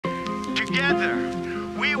Together,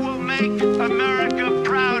 we will make America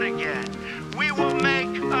proud again. We will make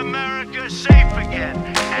America safe again.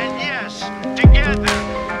 And yes, together,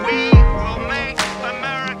 we will make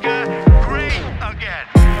America great again.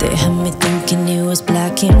 They had me thinking it was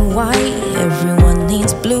black and white. Everyone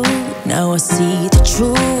needs blue. Now I see the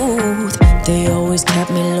truth. They always kept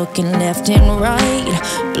me looking left and right,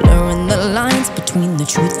 blurring the lines between the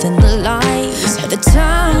truth and the lies. At the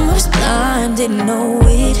time I was blind, didn't know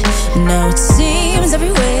it. Now it seems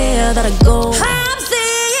everywhere that I go, I'm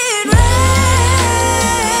seeing red.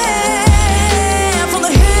 From the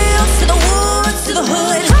hills to the woods to the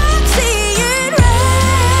hood, I'm seeing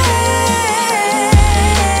red.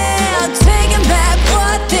 Taking back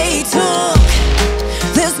what they took.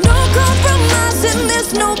 There's no compromising,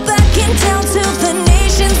 there's no backing down till the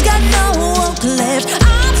nation's got no hope left.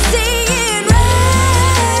 I'm seeing red.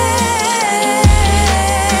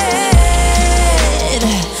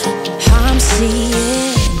 I'm seeing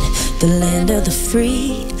the land of the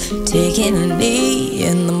free, taking a knee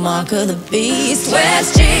in the mark of the beast.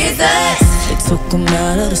 Where's Jesus? They took him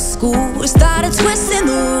out of the school, they started twisting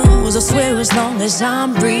the rules. I swear as long as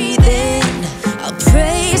I'm breathing, I'll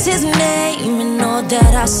praise his name in all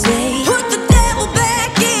that I say. Put the devil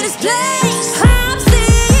back in his place. I'm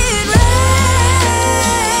seeing red.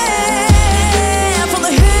 From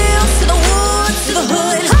the hills to the woods to the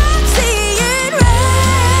hood, I'm seeing red.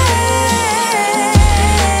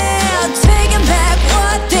 Taking back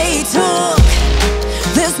what they took.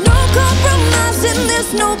 There's no compromising,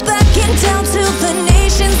 there's no backing down till the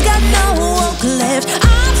nation's got no hope left.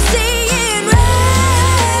 I'm seeing red.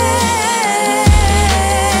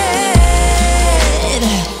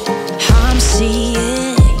 I'm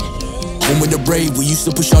seeing. Home with the brave, we used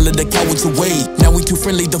to push all of the cowards away. Now we too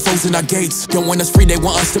friendly, the foes in our gates. Don't want us free, they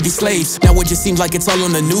want us to be slaves. Now it just seems like it's all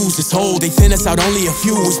on the news, it's whole. They thin us out, only a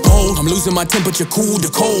few is bold. I'm losing my temperature, cool to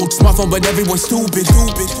cold. Smartphone, but everyone's stupid.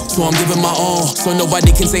 So I'm giving my all, so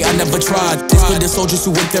nobody can say I never tried. This for the soldiers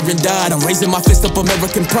who went there and died. I'm raising my fist up,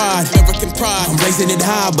 American pride. I'm raising it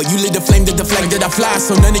high, but you lit the flame to the flag that I fly.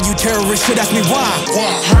 So none of you terrorists should ask me why.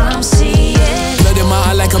 I'm seeing Blood in my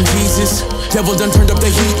eye like I'm Jesus. Devil done turned up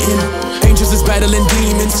the heat in. Angels is battling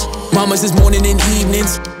demons. Mamas is morning and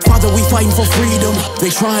evenings. Father, we fighting for freedom. They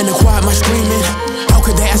trying to quiet my screaming. How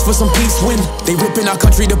could they ask for some peace when they ripping our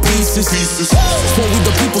country to pieces? For we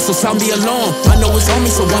the people, so sound the alarm. I know it's on me,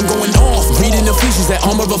 so I'm going off. Reading Ephesians, that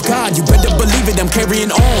armor of God. You better believe it, I'm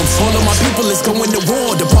carrying arms. All of my people is going to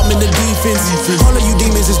war. Department of Defense. All of you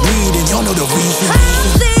demons is bleeding. Y'all know the reason. I'm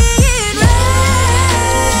seeing red.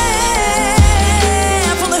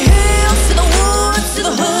 From the hills to the woods to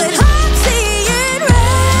the hood, I'm seeing red.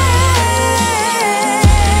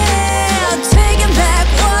 Taking back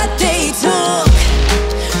what they took.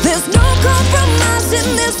 There's no compromising,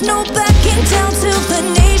 there's no backing down till the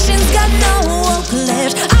nation's got no hope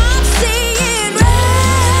left. I'm seeing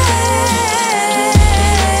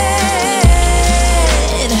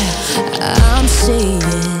red. I'm seeing.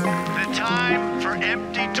 The time for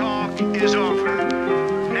empty talk is over.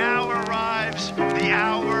 Now arrives the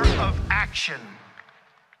hour of action.